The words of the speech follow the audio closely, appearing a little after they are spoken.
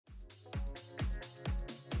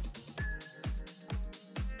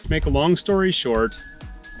make a long story short,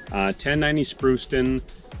 1090 Spruston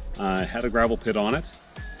had a gravel pit on it.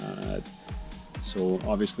 So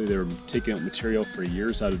obviously they were taking out material for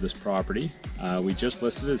years out of this property. We just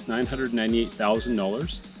listed it as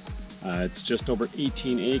 $998,000. It's just over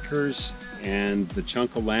 18 acres, and the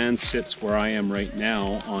chunk of land sits where I am right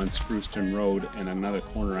now on Spruston Road and another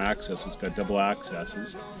corner access. It's got double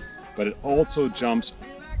accesses, but it also jumps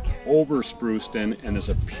over Spruston, and there's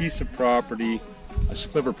a piece of property, a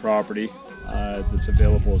sliver property, that's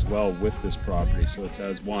available as well with this property. So it's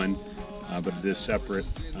as one, but it is separate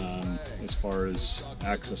as far as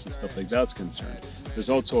access and stuff like that's concerned. There's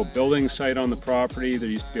also a building site on the property. There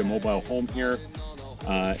used to be a mobile home here.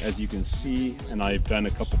 As you can see, and I've done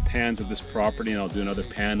a couple pans of this property, and I'll do another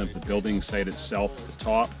pan of the building site itself at the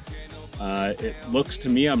top. It looks to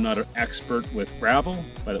me, I'm not an expert with gravel,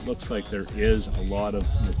 but it looks like there is a lot of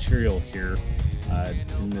material here.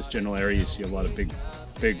 In this general area you see a lot of big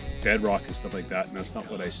bedrock and stuff like that, and that's not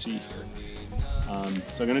what I see here.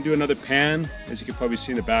 So I'm going to do another pan. As you can probably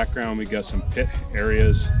see in the background, we got some pit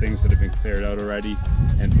areas, things that have been cleared out already,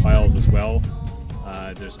 and piles as well.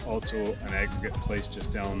 There's also an aggregate place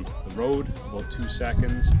just down the road, about 2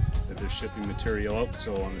 seconds, that they're shipping material out.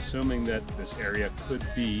 So I'm assuming that this area could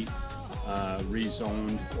be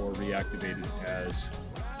rezoned or reactivated as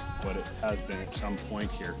what it has been at some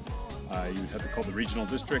point here. You would have to call the Regional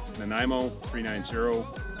District, Nanaimo,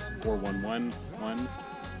 390-4111,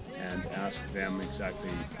 and ask them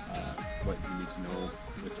exactly what you need to know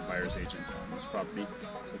with your buyer's agent on this property.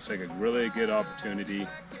 Looks like a really good opportunity,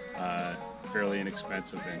 fairly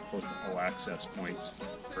inexpensive and close to all access points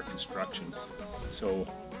for construction. So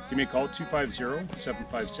give me a call,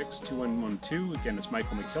 250-756-2112. Again, it's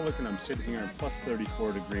Michael McKillick, and I'm sitting here in plus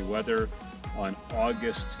 34-degree weather on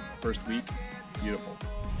August 1st week. Beautiful.